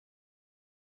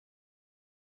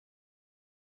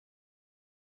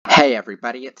Hey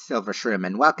everybody, it's Silver Shroom,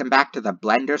 and welcome back to the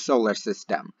Blender Solar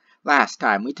System. Last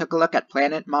time we took a look at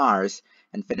planet Mars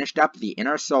and finished up the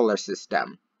inner solar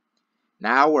system.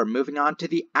 Now we're moving on to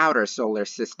the outer solar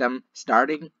system,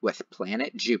 starting with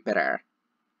planet Jupiter.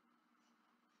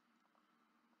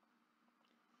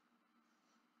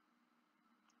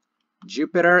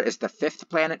 Jupiter is the fifth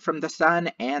planet from the Sun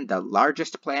and the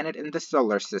largest planet in the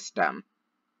solar system.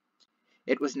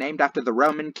 It was named after the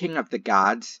Roman king of the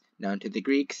gods, known to the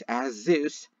Greeks as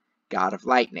Zeus, god of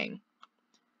lightning.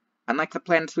 Unlike the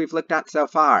planets we've looked at so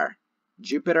far,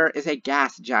 Jupiter is a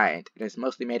gas giant. It is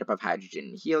mostly made up of hydrogen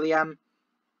and helium,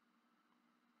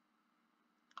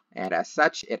 and as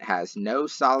such, it has no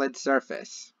solid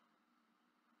surface.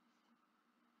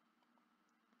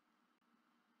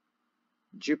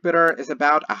 Jupiter is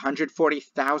about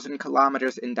 140,000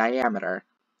 kilometers in diameter,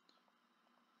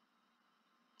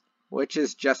 which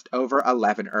is just over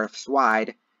 11 Earths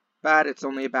wide, but it's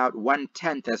only about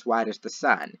 1/10 as wide as the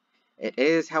Sun. It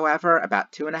is, however,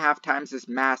 about 2.5 times as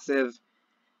massive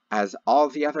as all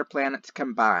the other planets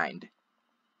combined.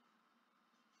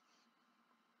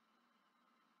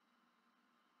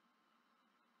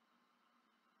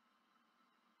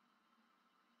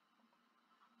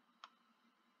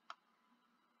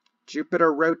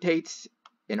 Jupiter rotates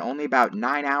in only about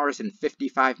 9 hours and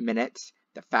 55 minutes,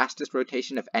 the fastest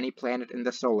rotation of any planet in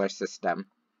the solar system.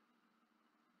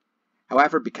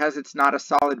 However, because it's not a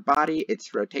solid body,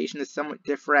 its rotation is somewhat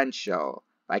differential.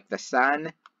 Like the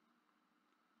Sun,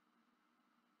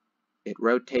 it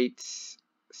rotates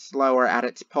slower at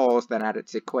its poles than at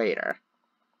its equator.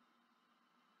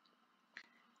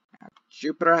 Now,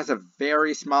 Jupiter has a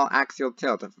very small axial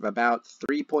tilt of about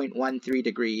 3.13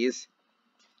 degrees,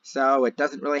 so it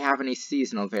doesn't really have any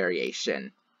seasonal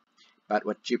variation. But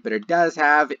what Jupiter does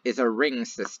have is a ring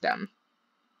system.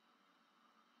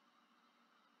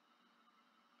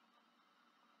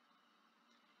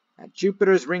 Now,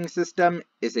 Jupiter's ring system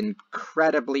is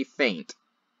incredibly faint.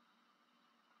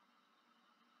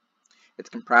 It's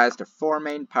comprised of 4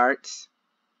 main parts: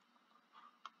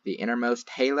 the innermost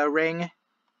halo ring,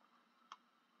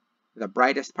 the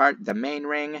brightest part, the main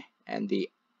ring, and the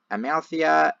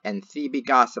Amalthea and Thebe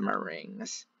Gossamer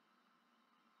rings.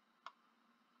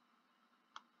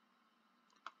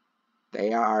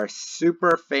 They are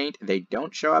super faint, they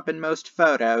don't show up in most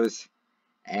photos,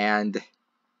 and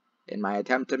in my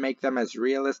attempt to make them as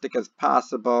realistic as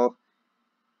possible,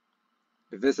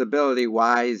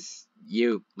 visibility-wise,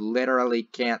 you literally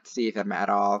can't see them at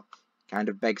all. Kind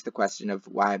of begs the question of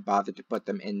why I bothered to put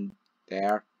them in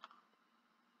there.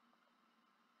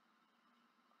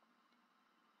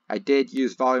 I did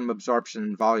use volume absorption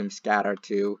and volume scatter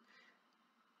to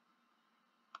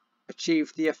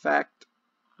achieve the effect,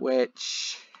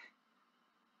 which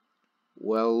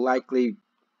will likely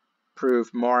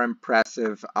prove more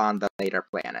impressive on the later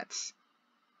planets.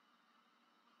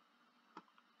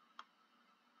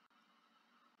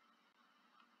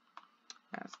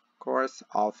 As of course,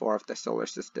 all 4 of the solar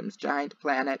system's giant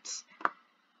planets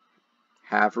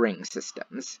have ring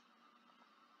systems.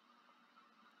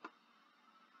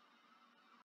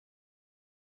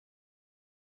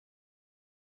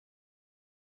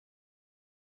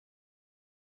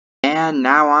 And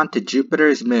now on to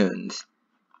Jupiter's moons.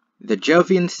 The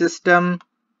Jovian system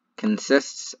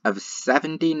consists of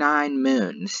 79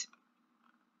 moons.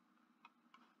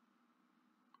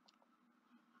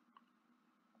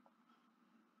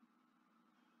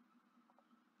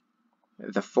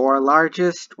 The 4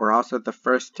 largest were also the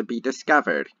first to be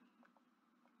discovered.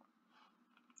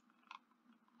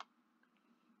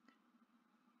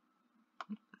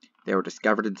 They were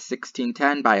discovered in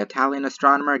 1610 by Italian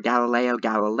astronomer Galileo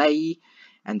Galilei,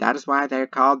 and that is why they are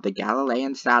called the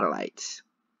Galilean satellites.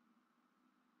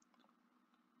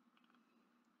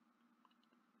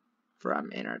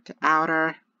 From inner to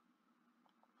outer,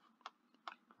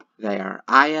 they are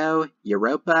Io,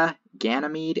 Europa,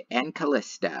 Ganymede, and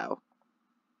Callisto.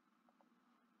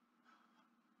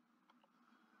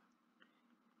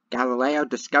 Galileo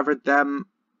discovered them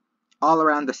all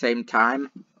around the same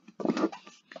time.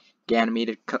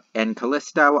 Ganymede and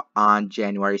Callisto on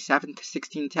January 7th,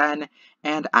 1610,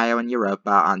 and Io and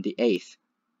Europa on the 8th.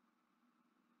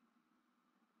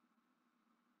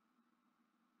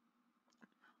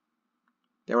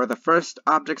 They were the first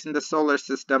objects in the solar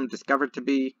system discovered to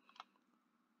be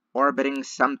orbiting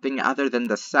something other than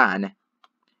the Sun,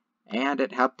 and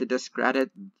it helped to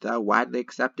discredit the widely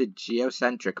accepted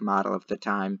geocentric model of the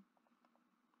time.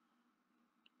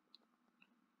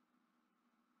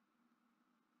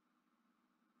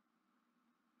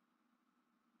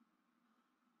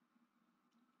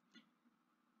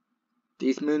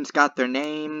 These moons got their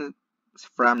name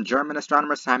from German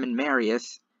astronomer Simon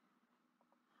Marius,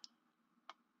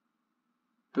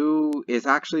 who is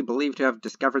actually believed to have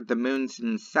discovered the moons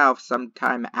himself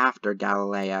sometime after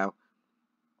Galileo.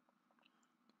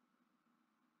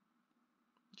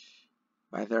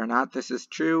 Whether or not this is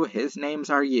true, his names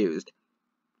are used.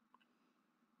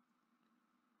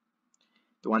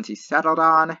 The ones he settled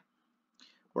on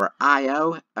were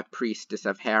Io, a priestess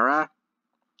of Hera,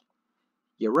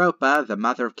 Europa, the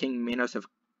mother of King Minos of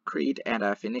Crete and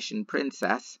a Phoenician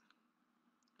princess,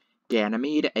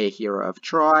 Ganymede, a hero of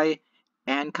Troy,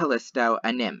 and Callisto,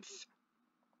 a nymph.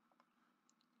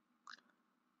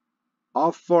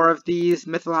 All four of these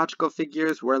mythological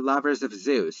figures were lovers of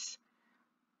Zeus,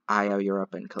 Io,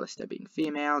 Europa, and Callisto being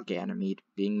female, Ganymede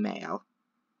being male.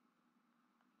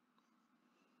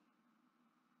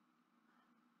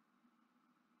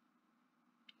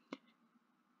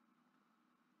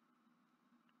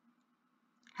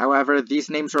 However, these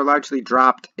names were largely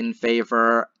dropped in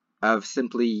favor of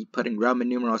simply putting Roman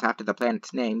numerals after the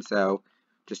planet's name, so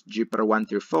just Jupiter 1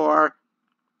 through 4.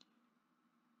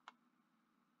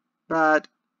 But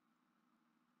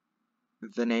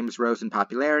the names rose in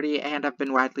popularity and have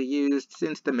been widely used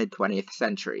since the mid-20th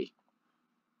century.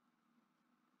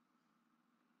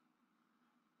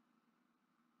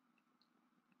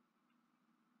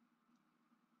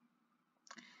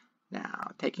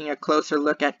 Now, taking a closer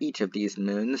look at each of these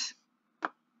moons, you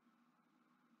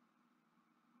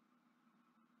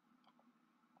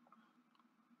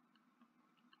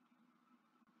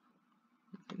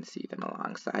can see them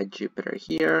alongside Jupiter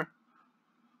here.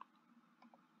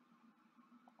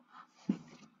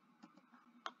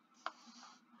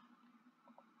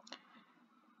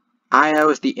 Io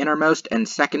is the innermost and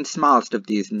second smallest of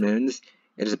these moons.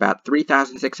 It is about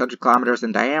 3,600 kilometers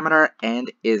in diameter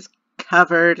and is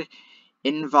covered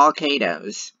in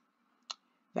volcanoes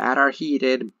that are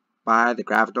heated by the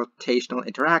gravitational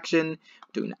interaction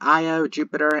between Io,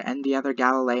 Jupiter, and the other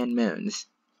Galilean moons.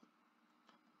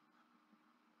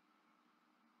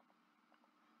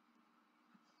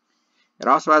 It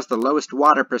also has the lowest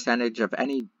water percentage of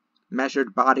any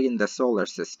measured body in the solar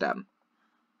system.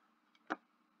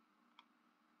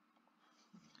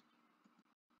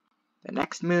 The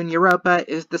next moon, Europa,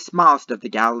 is the smallest of the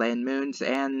Galilean moons,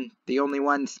 and the only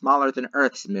one smaller than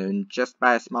Earth's moon, just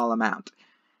by a small amount.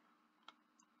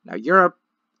 Now,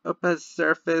 Europa's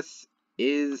surface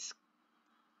is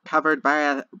covered by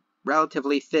a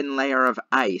relatively thin layer of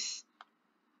ice,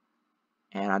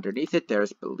 and underneath it there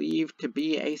is believed to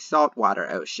be a saltwater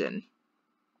ocean.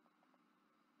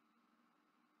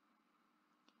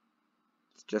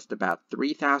 It's just about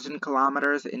 3,000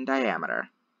 kilometers in diameter.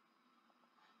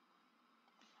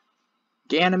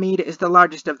 Ganymede is the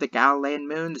largest of the Galilean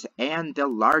moons and the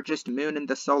largest moon in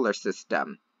the solar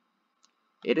system.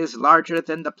 It is larger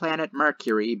than the planet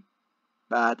Mercury,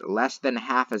 but less than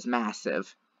half as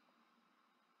massive.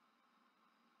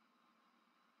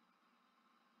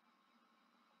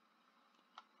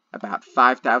 About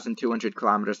 5,200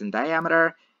 kilometers in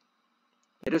diameter.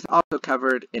 It is also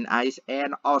covered in ice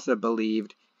and also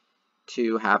believed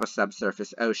to have a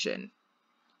subsurface ocean.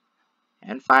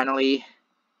 And finally,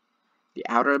 the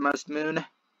outermost moon,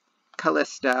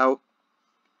 Callisto,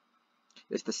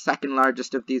 is the second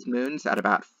largest of these moons at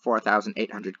about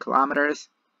 4,800 kilometers,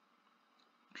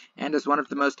 and is one of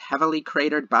the most heavily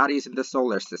cratered bodies in the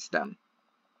solar system.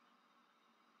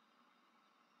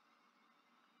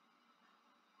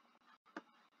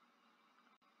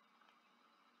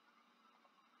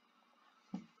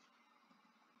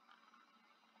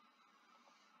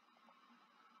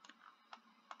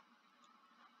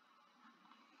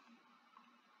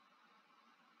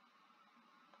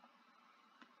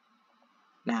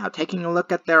 Now, taking a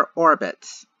look at their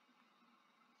orbits.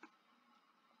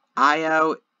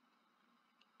 Io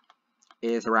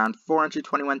is around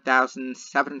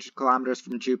 421,700 kilometers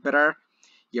from Jupiter,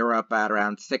 Europa at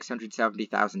around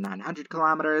 670,900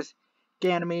 kilometers,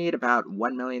 Ganymede about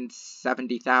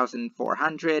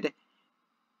 1,070,400,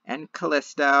 and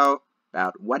Callisto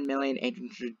about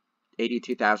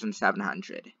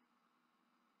 1,882,700.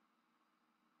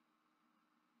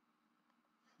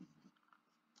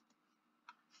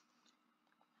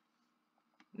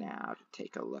 Now, to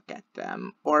take a look at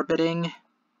them orbiting.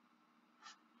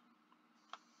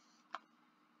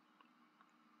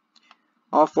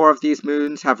 All four of these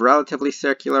moons have relatively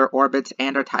circular orbits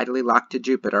and are tidally locked to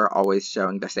Jupiter, always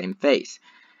showing the same face.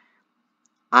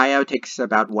 Io takes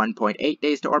about 1.8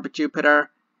 days to orbit Jupiter,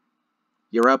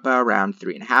 Europa around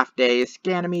 3.5 days,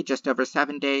 Ganymede just over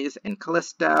 7 days, and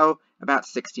Callisto about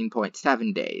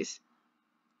 16.7 days.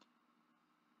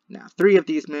 Now, three of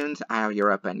these moons, Io,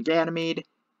 Europa, and Ganymede,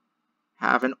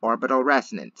 have an orbital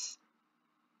resonance.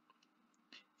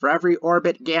 For every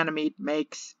orbit Ganymede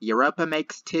makes, Europa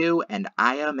makes 2, and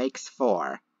Io makes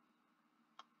 4.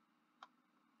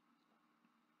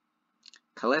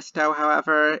 Callisto,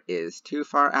 however, is too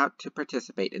far out to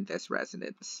participate in this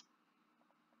resonance.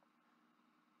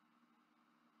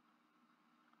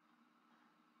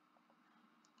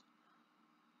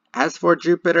 As for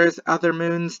Jupiter's other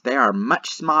moons, they are much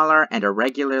smaller and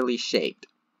irregularly shaped.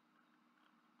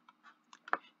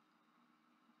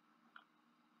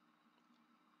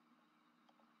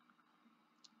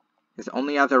 His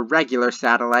only other regular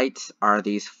satellites are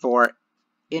these 4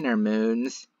 inner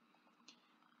moons,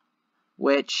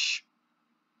 which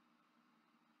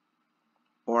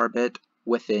orbit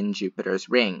within Jupiter's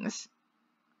rings,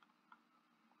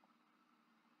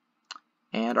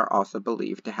 and are also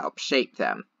believed to help shape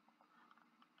them.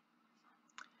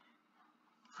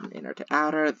 From inner to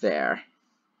outer, there.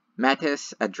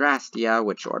 Metis, Adrastea,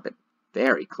 which orbit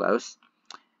very close,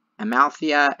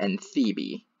 Amalthea, and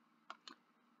Thebe.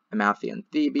 Amalthea and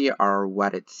Thebe are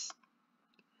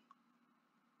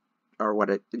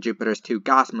Jupiter's 2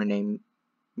 Gossamer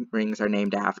rings are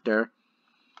named after.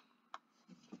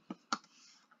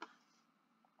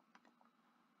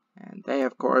 And they,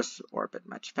 of course, orbit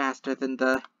much faster than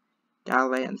the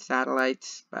Galilean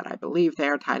satellites, but I believe they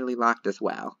are tidally locked as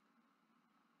well.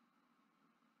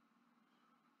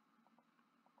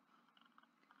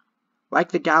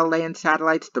 Like the Galilean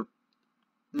satellites,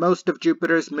 most of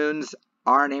Jupiter's moons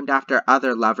are named after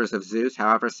other lovers of Zeus.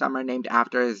 However, some are named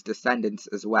after his descendants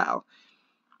as well.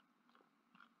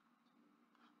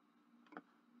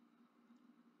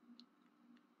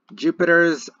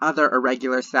 Jupiter's other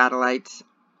irregular satellites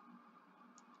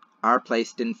are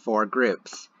placed in 4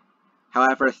 groups.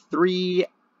 However, 3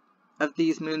 of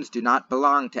these moons do not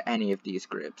belong to any of these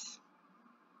groups.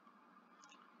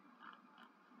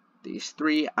 These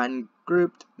 3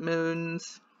 ungrouped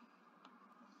moons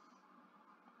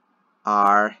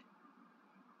are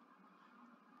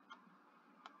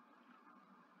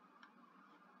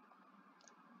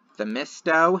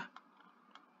Themisto,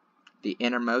 the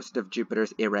innermost of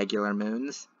Jupiter's irregular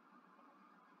moons,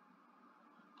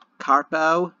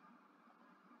 Carpo,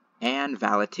 and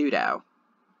Valetudo.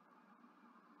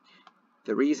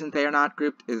 The reason they are not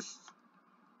grouped is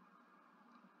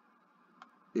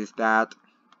that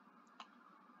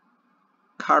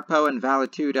Carpo and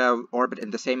Valetudo orbit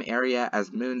in the same area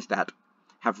as moons that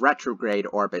have retrograde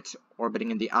orbits,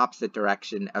 orbiting in the opposite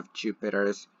direction of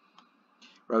Jupiter's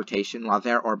rotation, while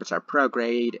their orbits are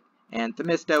prograde, and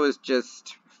Themisto is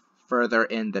just further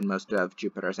in than most of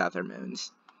Jupiter's other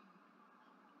moons.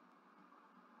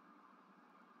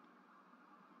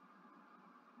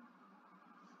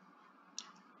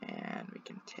 And we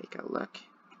can take a look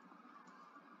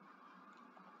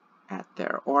at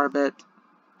their orbit.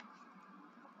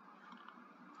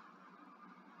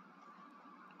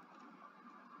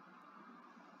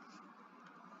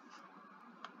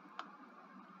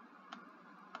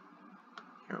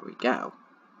 Here we go.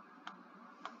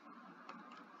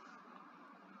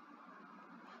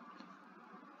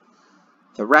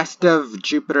 The rest of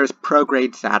Jupiter's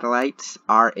prograde satellites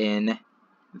are in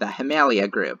the Himalaya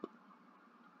group.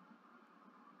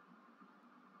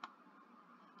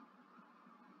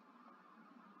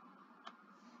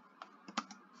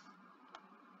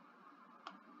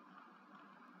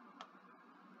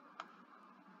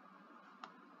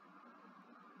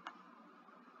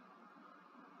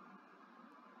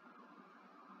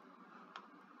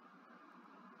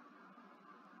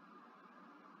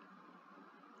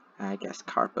 I guess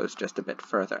Carpo's just a bit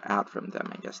further out from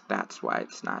them. I guess that's why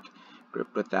it's not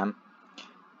grouped with them.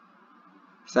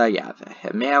 So yeah, the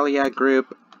Himalaya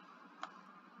group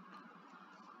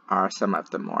are some of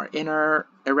the more inner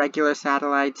irregular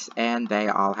satellites, and they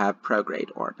all have prograde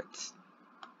orbits.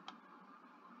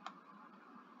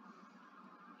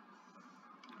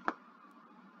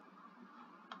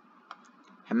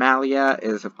 Himalaya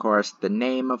is, of course, the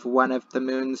name of one of the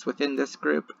moons within this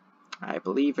group. I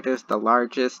believe it is the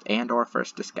largest and/or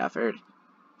first discovered.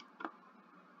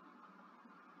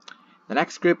 The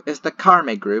next group is the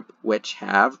Carme group, which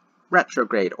have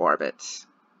retrograde orbits.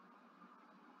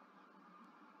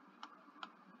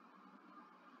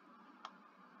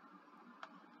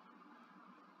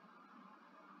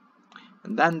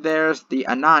 And then there's the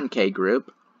Ananke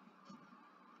group,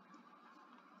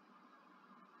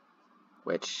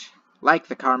 which, like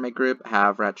the Carme group,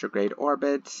 have retrograde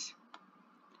orbits,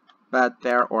 but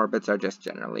their orbits are just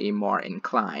generally more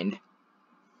inclined.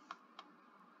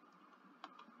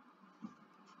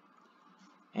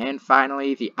 And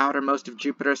finally, the outermost of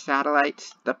Jupiter's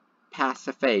satellites, the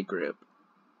Pasiphae group.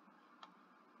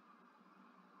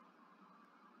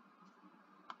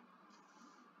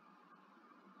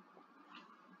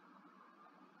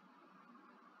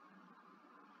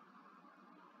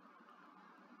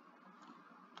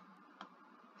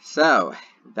 So,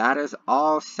 that is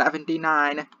all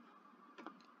 79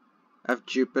 of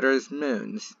Jupiter's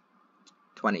moons.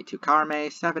 22 Carme,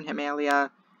 7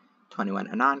 Himalaya, 21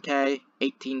 Ananke,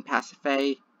 18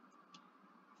 Pasiphae,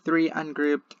 3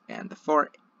 ungrouped, and the 4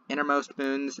 innermost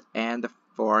moons, and the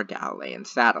 4 Galilean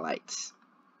satellites.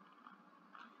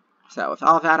 So, with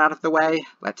all that out of the way,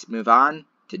 let's move on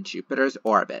to Jupiter's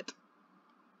orbit.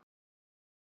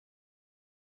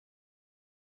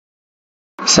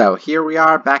 So here we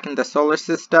are back in the solar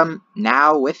system,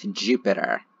 now with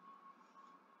Jupiter.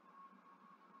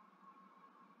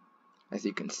 As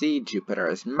you can see, Jupiter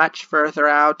is much further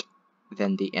out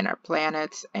than the inner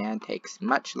planets and takes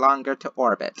much longer to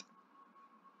orbit.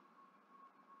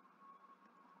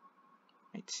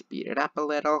 Might speed it up a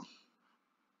little.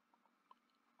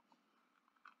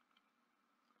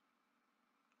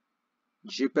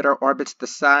 Jupiter orbits the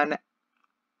Sun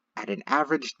at an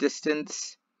average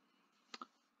distance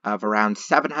of around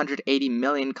 780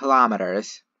 million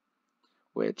kilometers,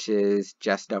 which is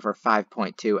just over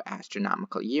 5.2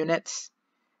 astronomical units,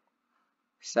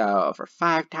 so over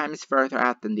 5 times further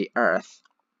out than the Earth.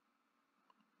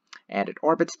 And it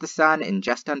orbits the Sun in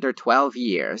just under 12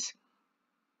 years.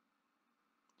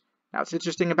 Now, what's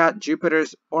interesting about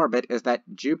Jupiter's orbit is that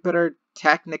Jupiter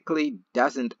technically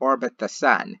doesn't orbit the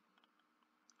Sun.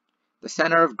 The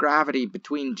center of gravity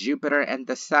between Jupiter and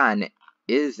the Sun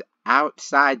is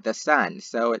outside the Sun,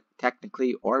 so it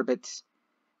technically orbits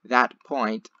that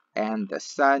point, and the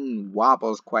Sun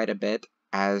wobbles quite a bit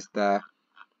as the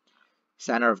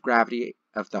center of gravity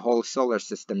of the whole solar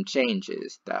system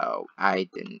changes, though I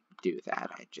didn't do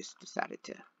that. I just decided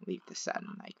to leave the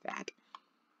Sun like that.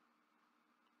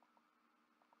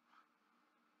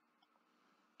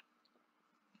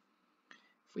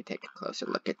 If we take a closer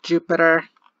look at Jupiter,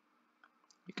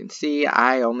 you can see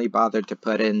I only bothered to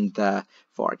put in the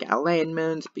 4 Galilean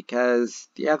moons because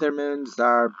the other moons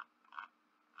are,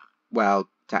 well,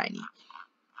 tiny.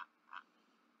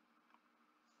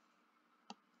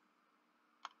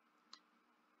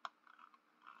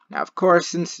 Now, of course,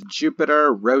 since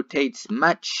Jupiter rotates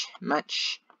much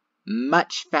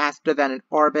faster than it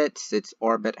orbits, its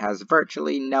orbit has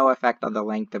virtually no effect on the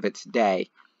length of its day.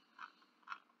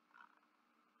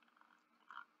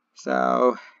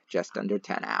 So, just under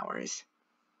 10 hours.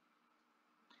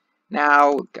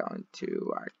 Now, going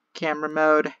to our camera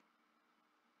mode.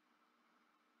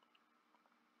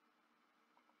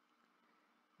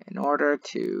 In order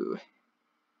to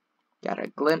get a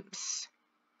glimpse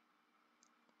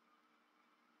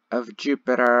of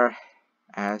Jupiter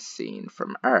as seen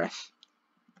from Earth.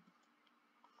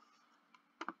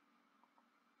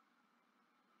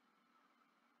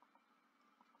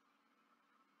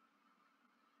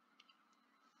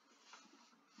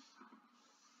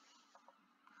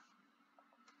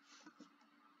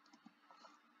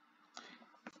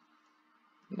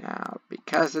 Now,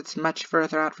 because it's much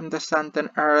further out from the Sun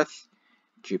than Earth,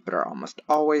 Jupiter almost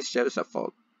always shows a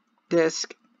full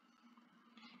disk.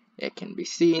 It can be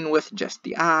seen with just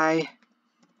the eye.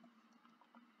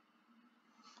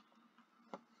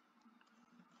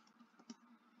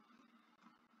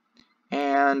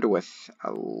 And with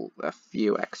a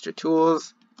few extra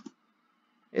tools,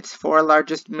 its 4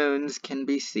 largest moons can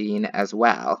be seen as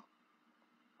well.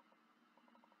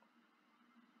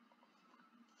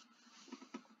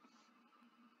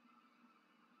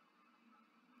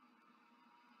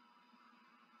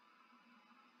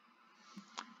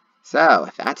 So,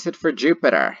 that's it for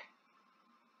Jupiter.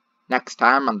 Next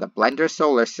time on the Blender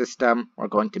Solar System, we're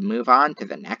going to move on to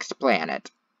the next planet.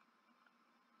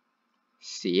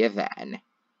 See you then.